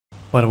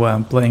By the way,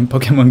 I'm playing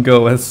Pokemon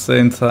Go at the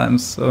same time,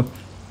 so...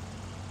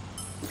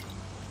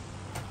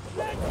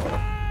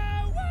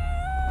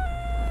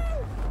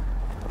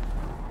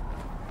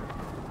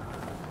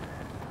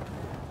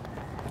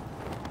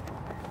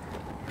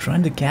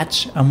 Trying to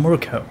catch a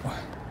Murkrow.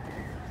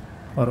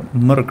 Or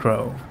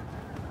Murkrow.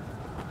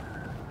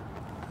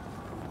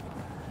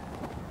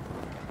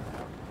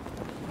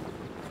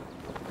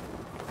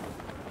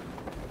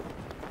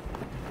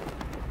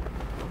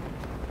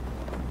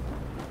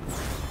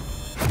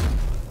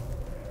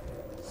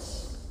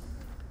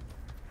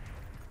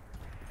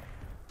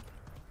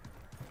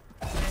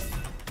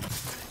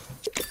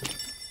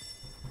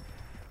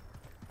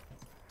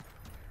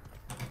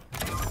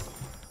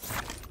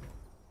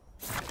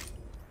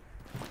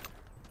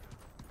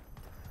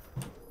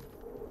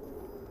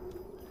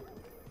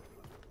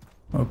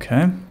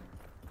 Okay.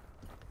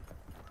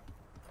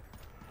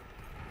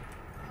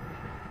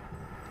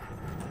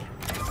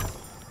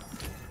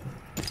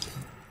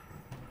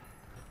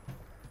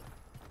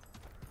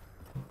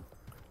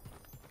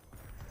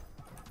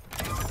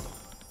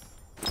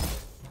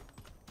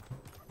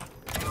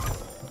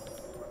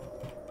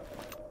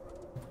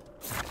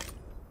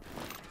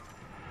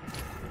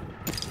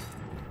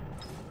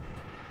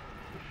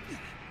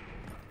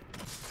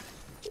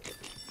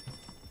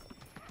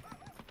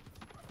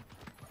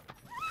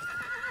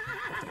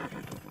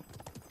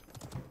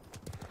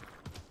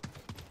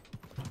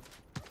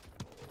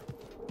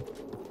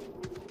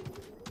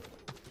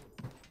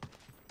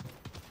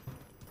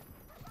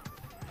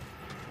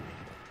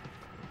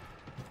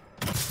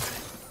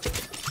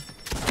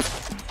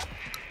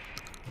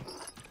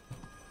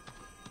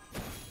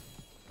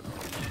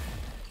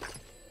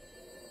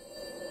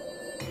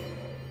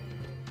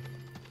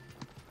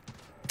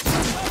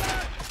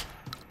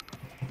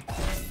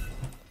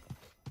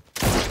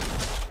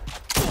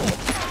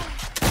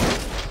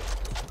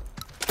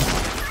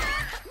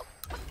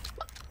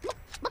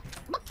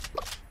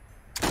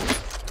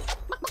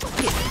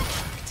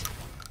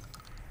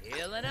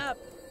 Up.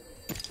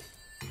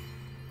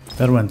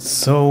 That went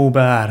so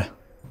bad.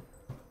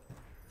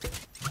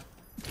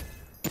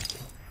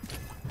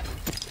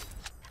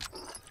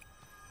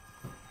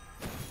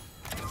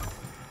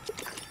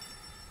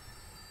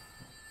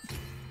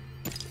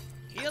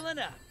 Healing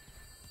up.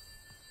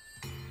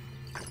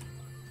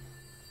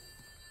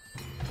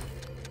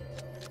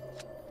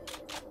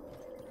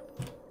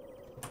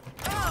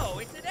 Oh,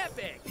 it's an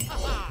epic.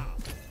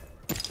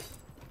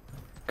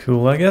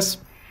 Cool, I guess.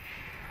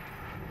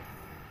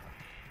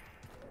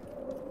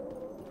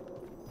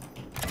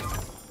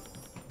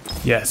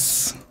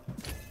 Yes.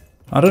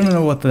 I don't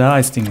know what the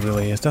ice thing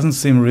really is. Doesn't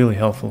seem really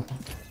helpful.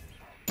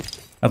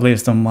 At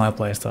least on my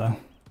playstyle.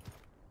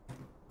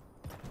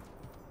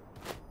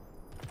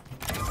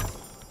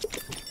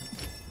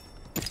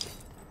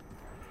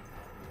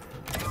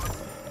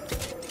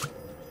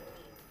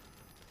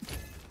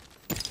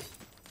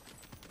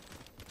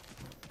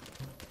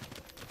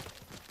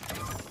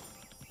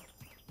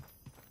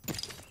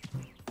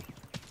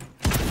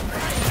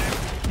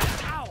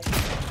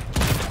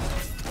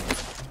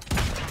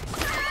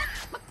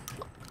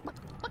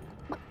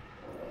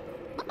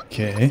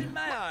 Okay.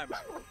 My armor.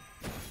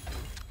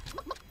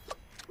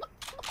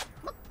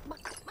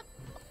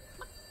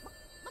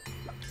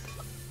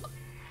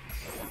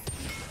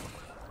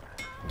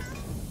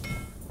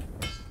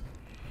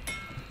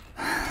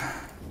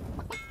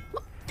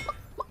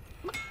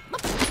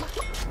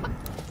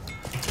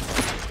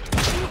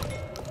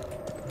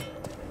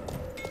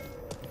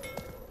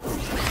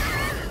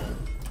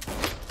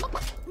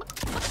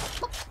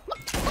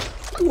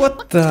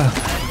 What the? I know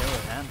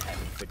what I'm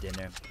having for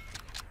dinner.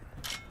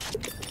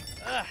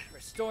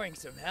 Restoring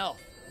some health.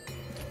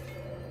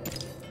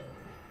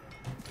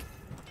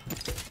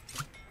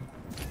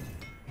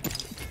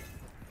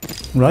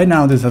 Right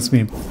now this has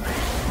been...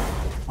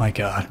 My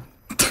god.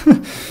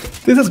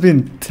 This has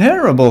been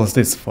terrible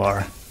this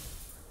far.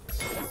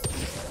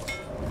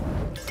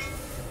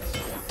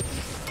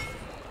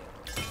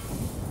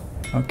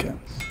 Okay.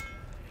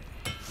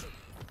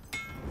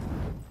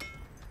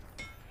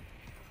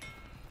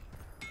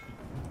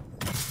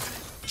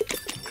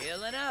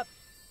 Healing up.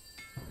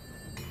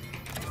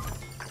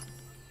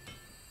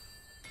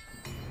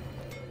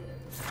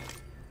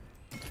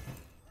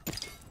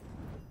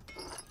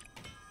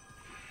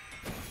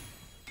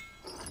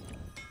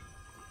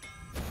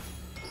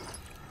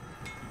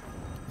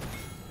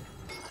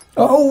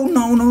 Oh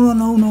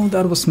no,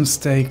 that was a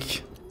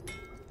mistake.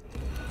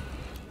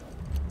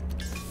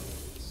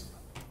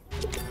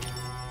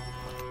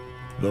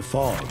 The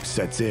fog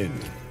sets in.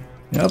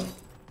 Yep.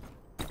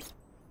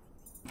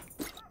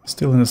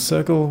 Still in a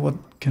circle, what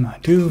can I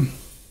do?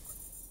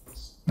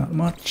 Not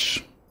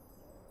much.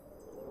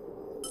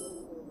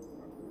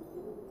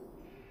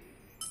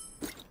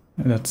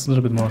 And that's a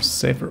little bit more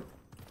safer.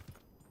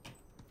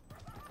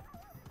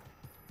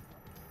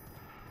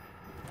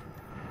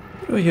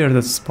 Do I hear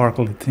that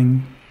sparkly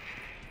thing?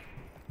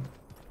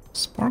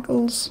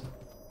 Sparkles?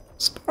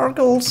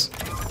 Sparkles!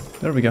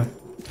 There we go.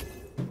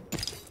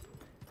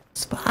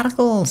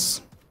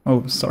 Sparkles!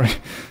 Oh, sorry.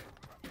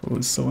 For Oh,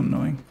 it's so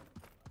annoying.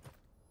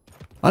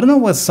 I don't know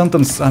why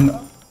sometimes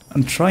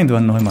I'm trying to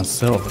annoy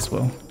myself as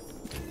well.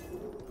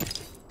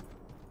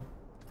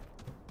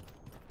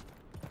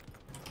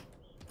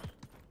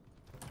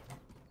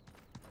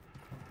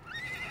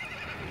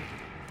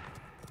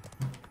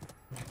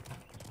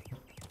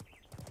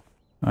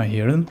 I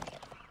hear them.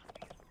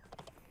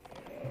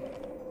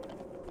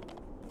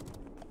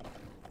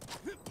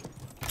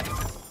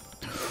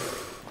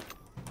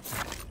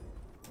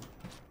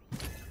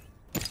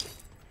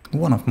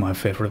 One of my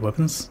favorite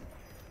weapons.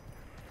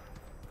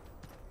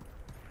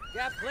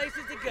 Got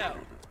places to go.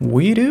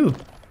 We do.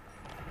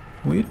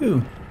 We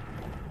do.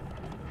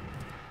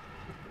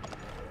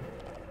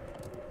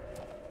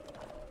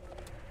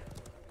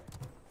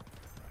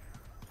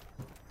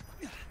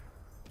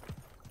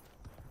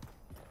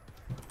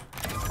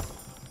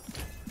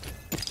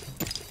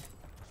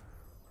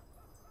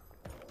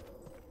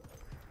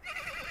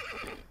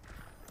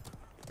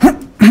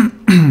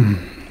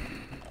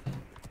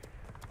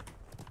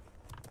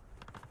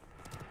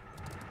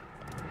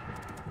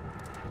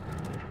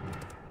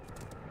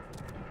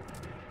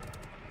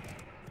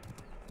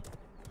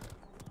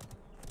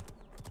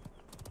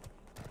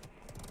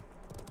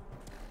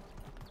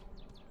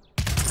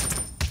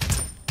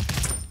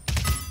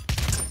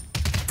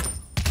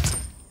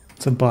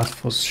 It's a bot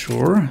for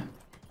sure.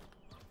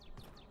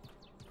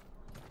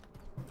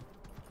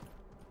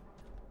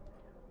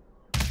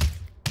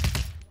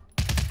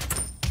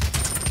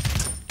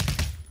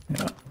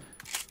 Yeah.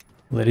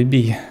 Let it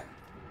be.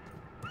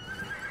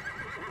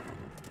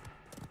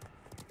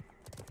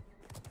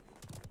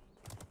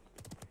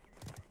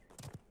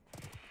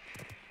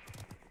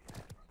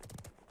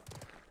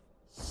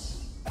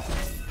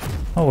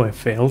 Oh, I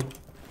failed.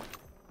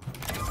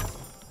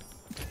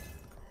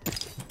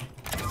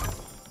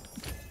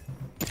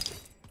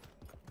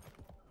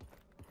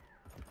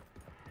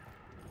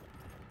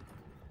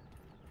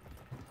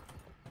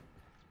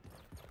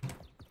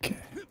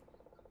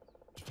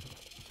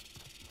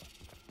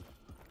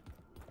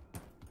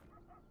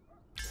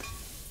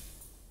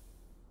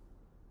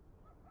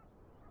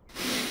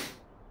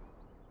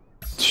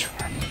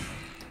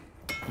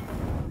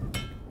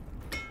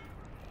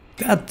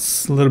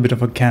 That's a little bit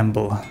of a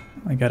gamble,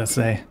 I gotta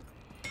say.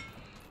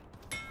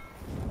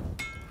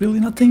 Really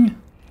nothing?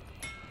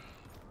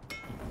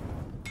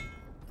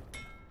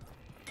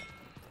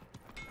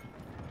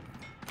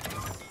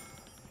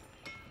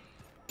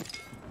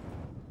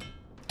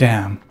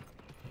 Damn.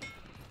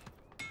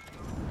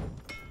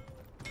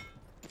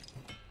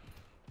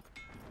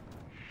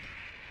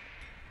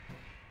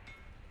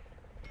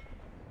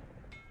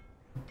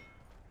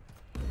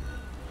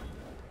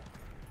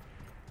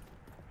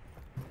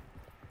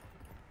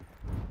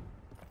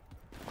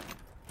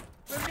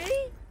 For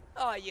me?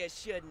 Oh, you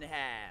shouldn't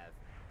have.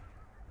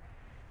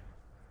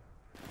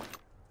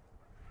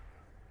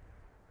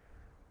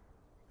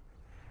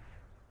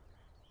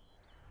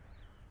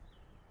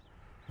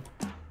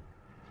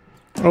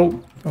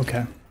 Oh,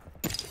 okay.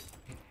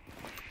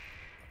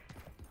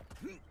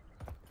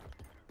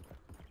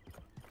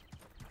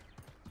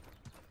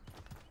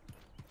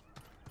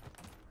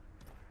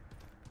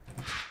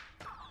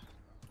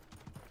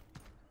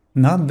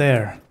 Not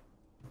there.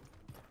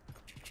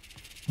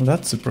 Well,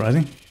 that's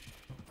surprising.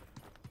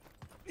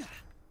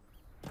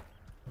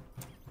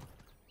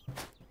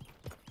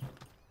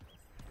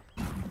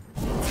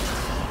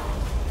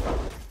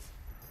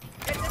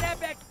 It's an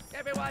epic,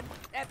 everyone.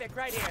 Epic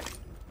right here.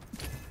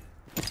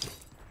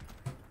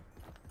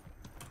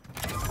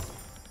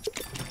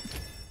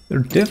 There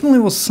definitely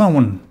was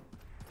someone.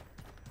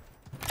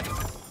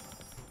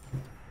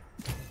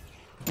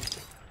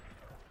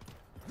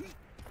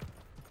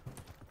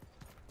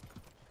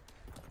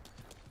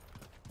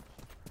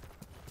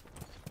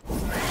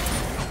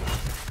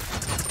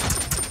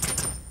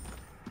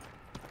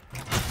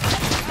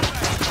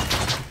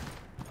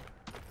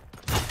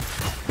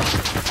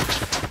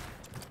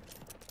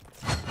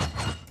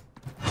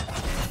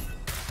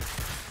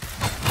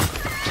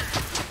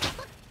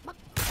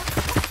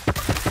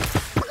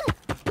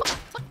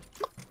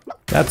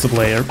 That's a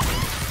player.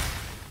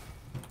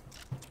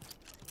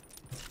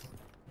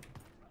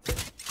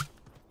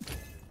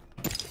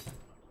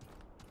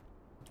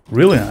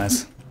 Really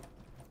nice.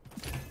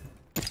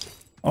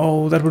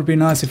 Oh, that would be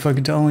nice if I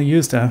could only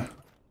use that.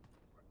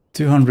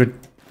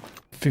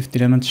 250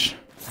 damage.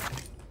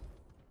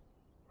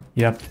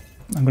 Yep,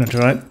 I'm gonna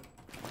try it.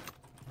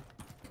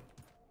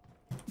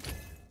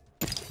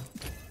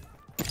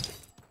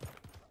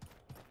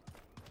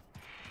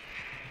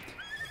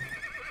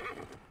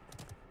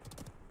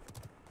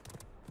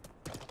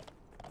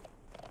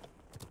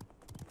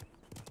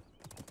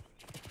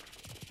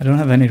 I don't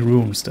have any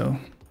rooms though.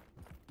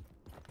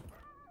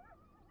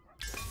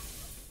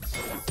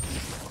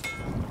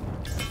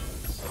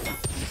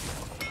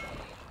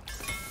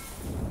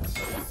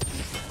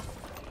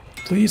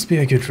 Please be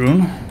a good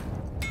room.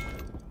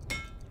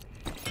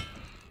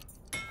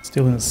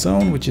 Still in the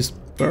zone, which is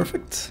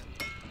perfect.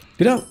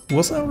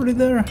 Was I already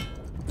there?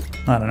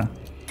 I don't know.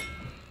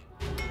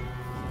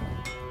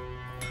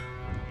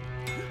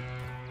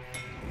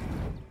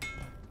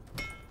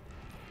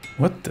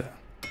 What the?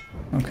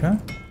 Okay.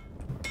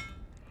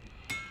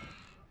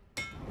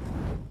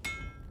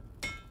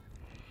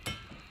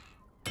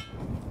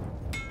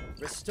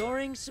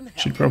 Restoring some health.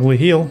 Should probably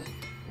heal.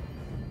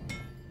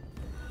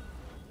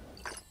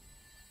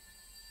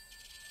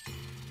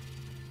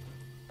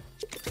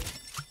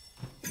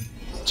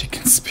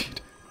 Chicken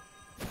speed.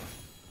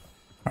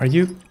 Are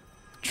you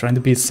trying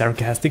to be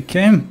sarcastic,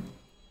 Kim?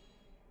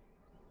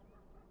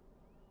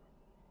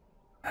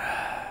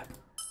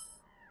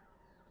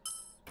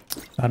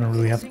 I don't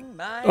really have...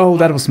 Oh,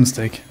 that was a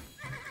mistake.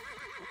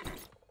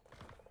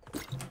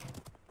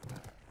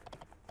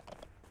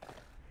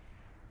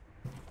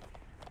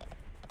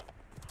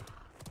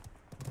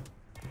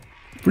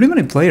 Pretty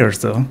many players,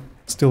 though,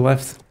 still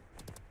left.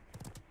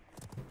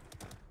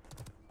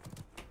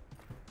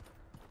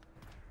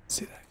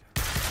 See that?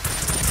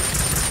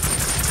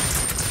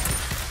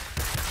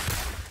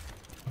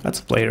 That's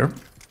a player.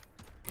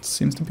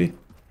 Seems to be.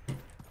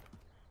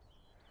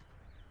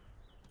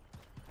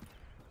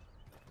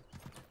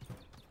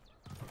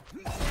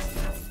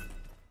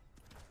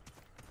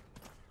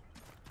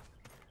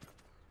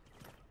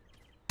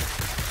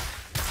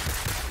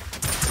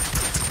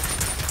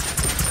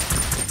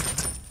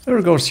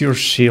 There goes your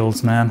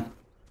shields, man.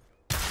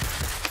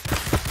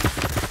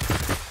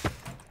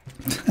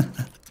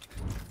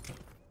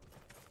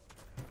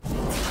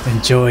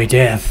 Enjoy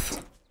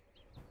death.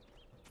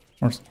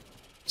 Or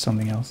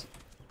something else.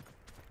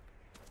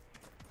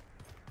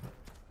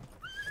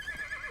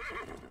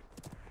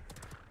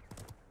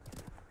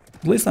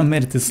 At least I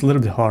made it this a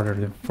little bit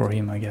harder for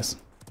him, I guess.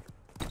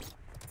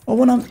 Oh,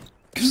 when I'm...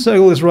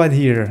 Circle is right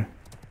here.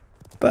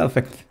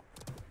 Perfect.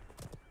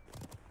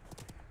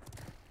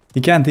 He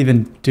can't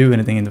even do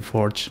anything in the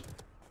forge.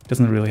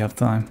 Doesn't really have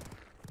time.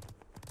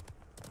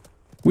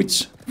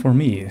 Which, for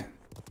me...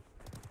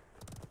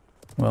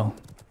 Well...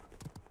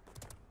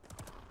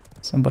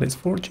 Somebody's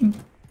forging?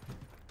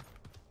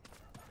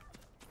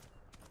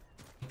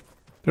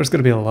 There's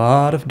gonna be a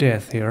lot of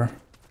death here.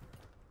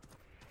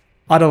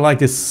 I don't like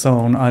this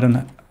zone. I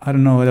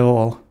don't know at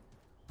all.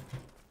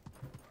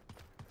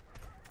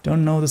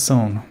 Don't know the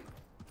zone.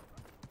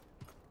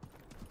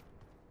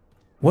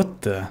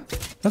 What the?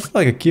 That's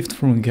like a gift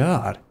from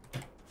God.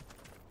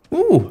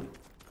 Ooh!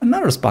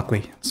 Another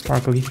sparkly.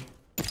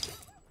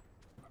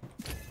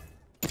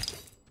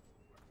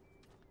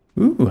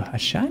 Ooh, a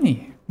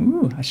shiny.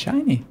 Ooh, a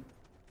shiny.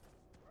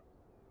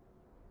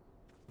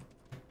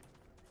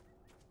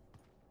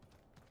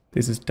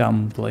 This is a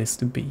dumb place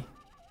to be.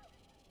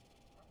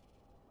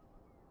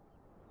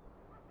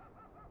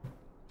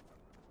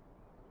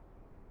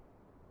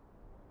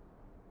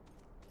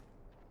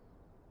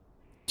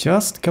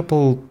 Just a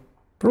couple...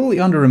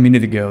 Probably under a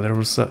minute ago there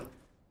was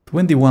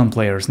 21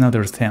 players, now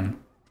there's 10.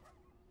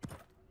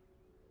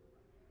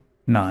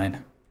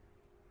 9.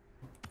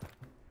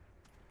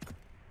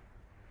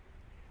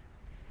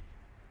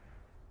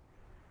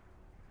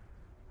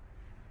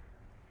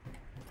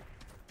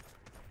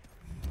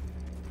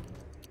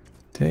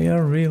 They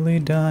are really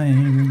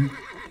dying.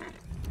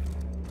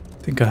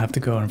 I think I have to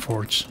go and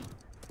forge.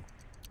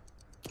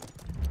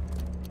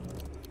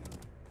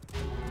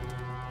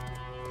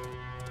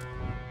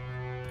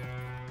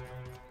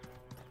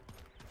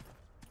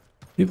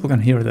 People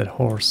can hear that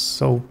horse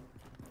so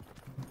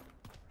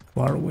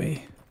far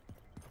away.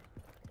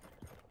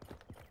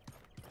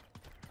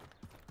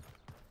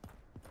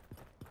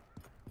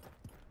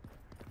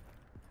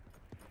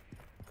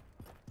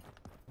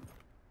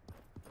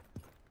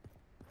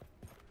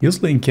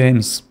 Usually in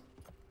games,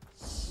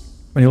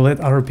 when you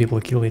let other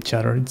people kill each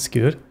other, it's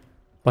good.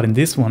 But in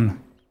this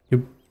one,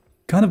 you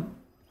kind of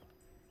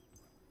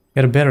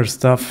get a better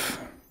stuff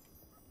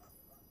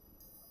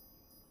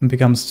and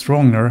become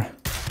stronger.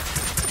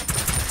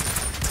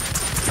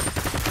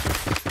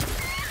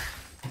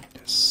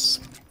 Yes.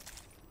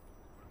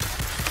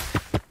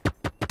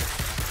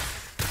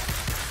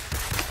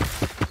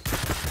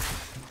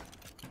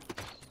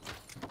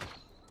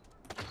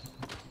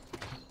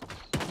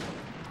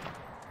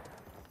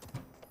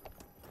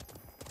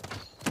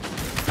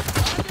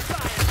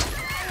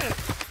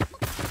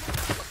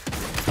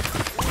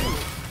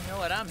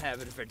 I'm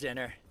having for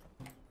dinner.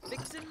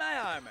 Fixing my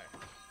armor.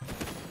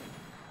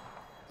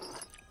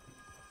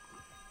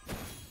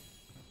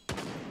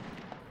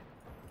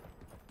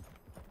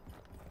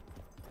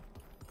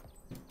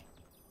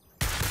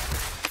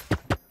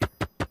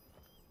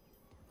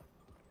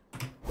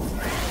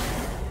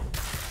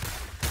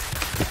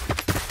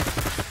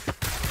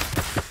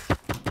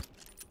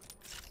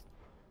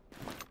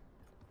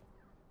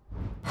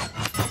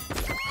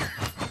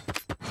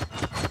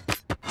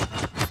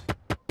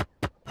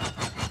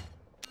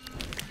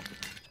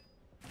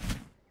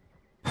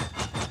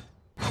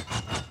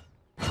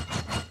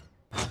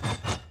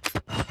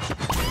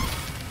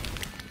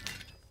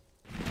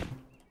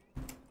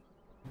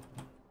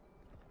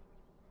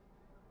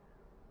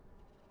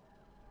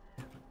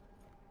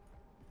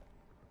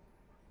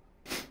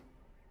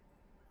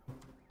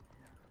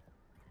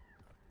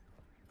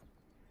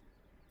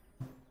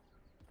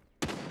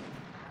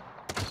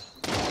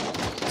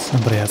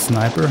 Somebody has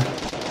sniper.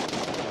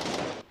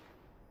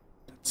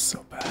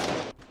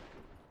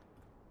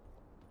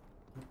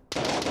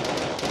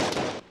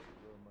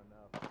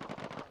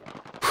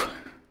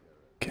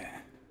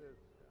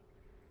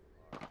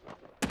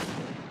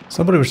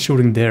 Somebody was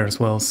shooting there as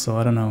well, so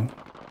I don't know.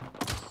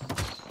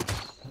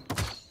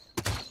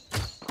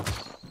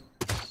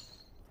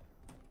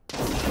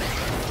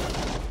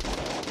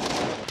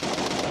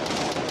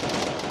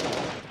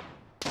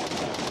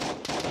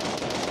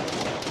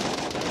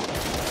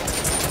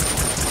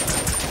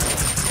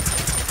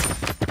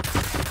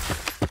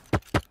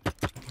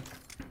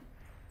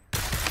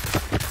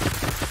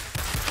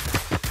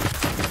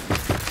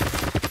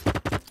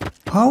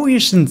 How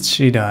isn't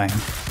she dying?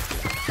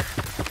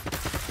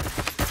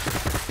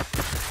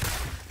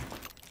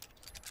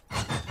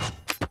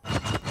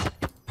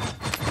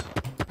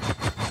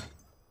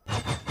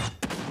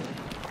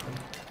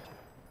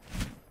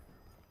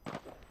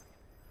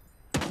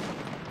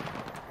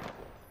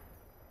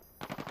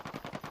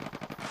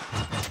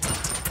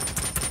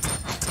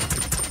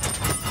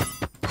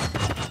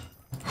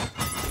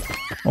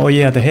 Oh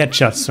yeah, the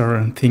headshots are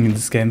a thing in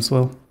this game as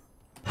well.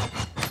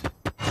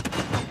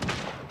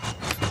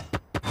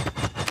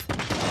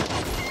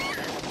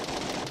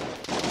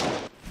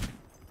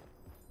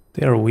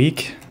 They are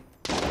weak.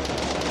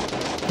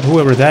 But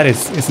whoever that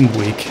is isn't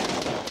weak.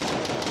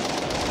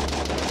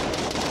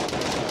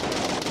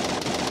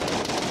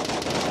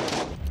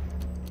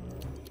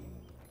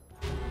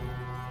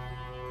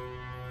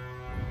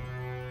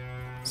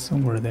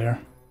 Somewhere there.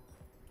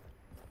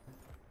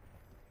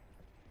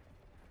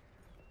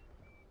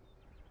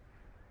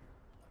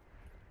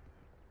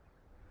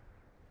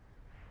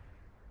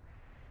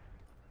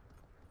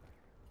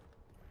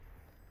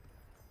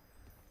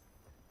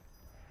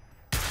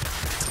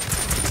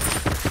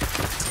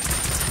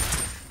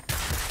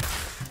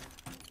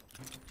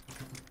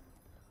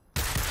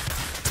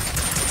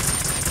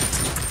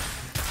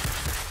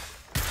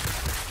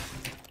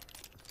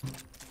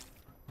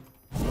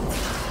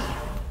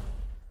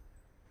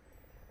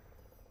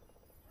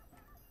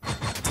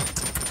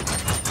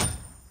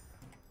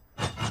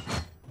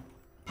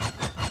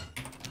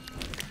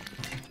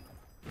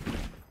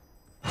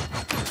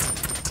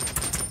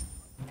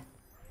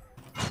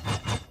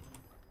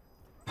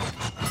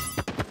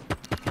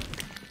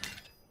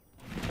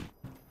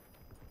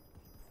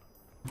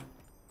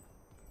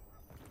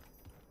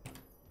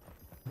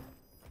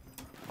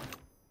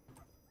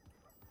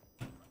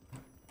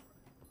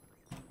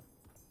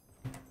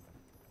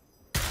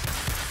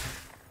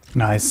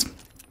 Nice.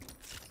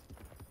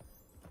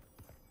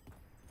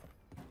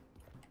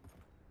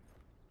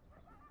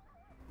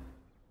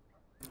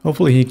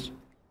 Hopefully he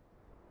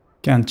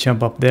can't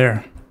jump up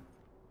there.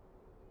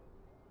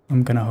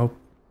 I'm gonna hope.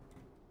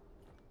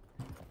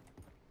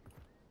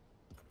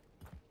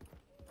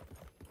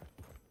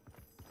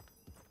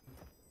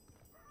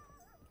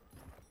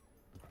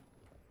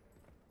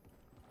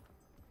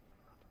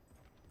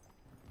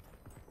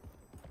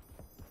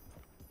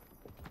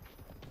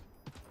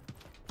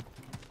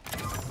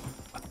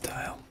 What the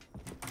hell?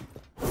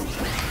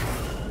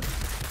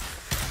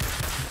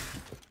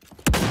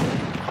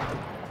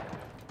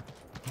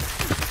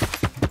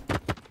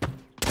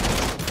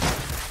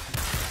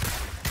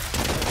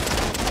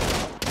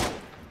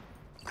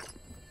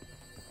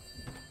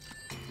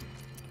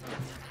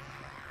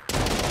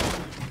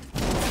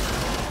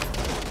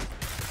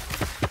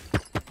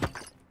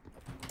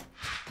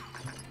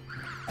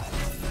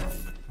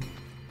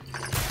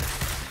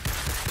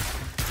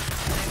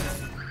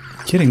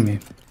 Kidding me.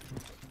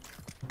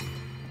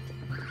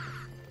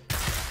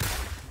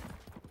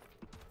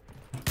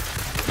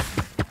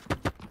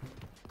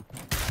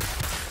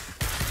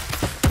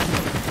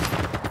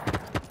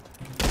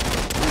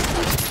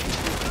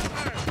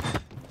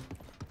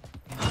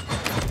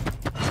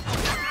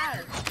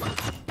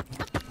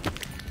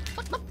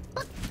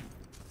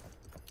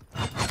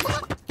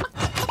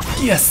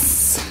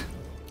 Yes!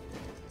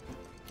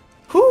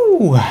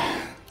 Whoo!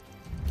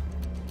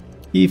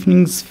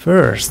 Evening's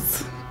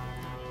first.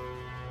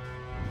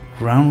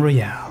 Round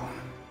Royale.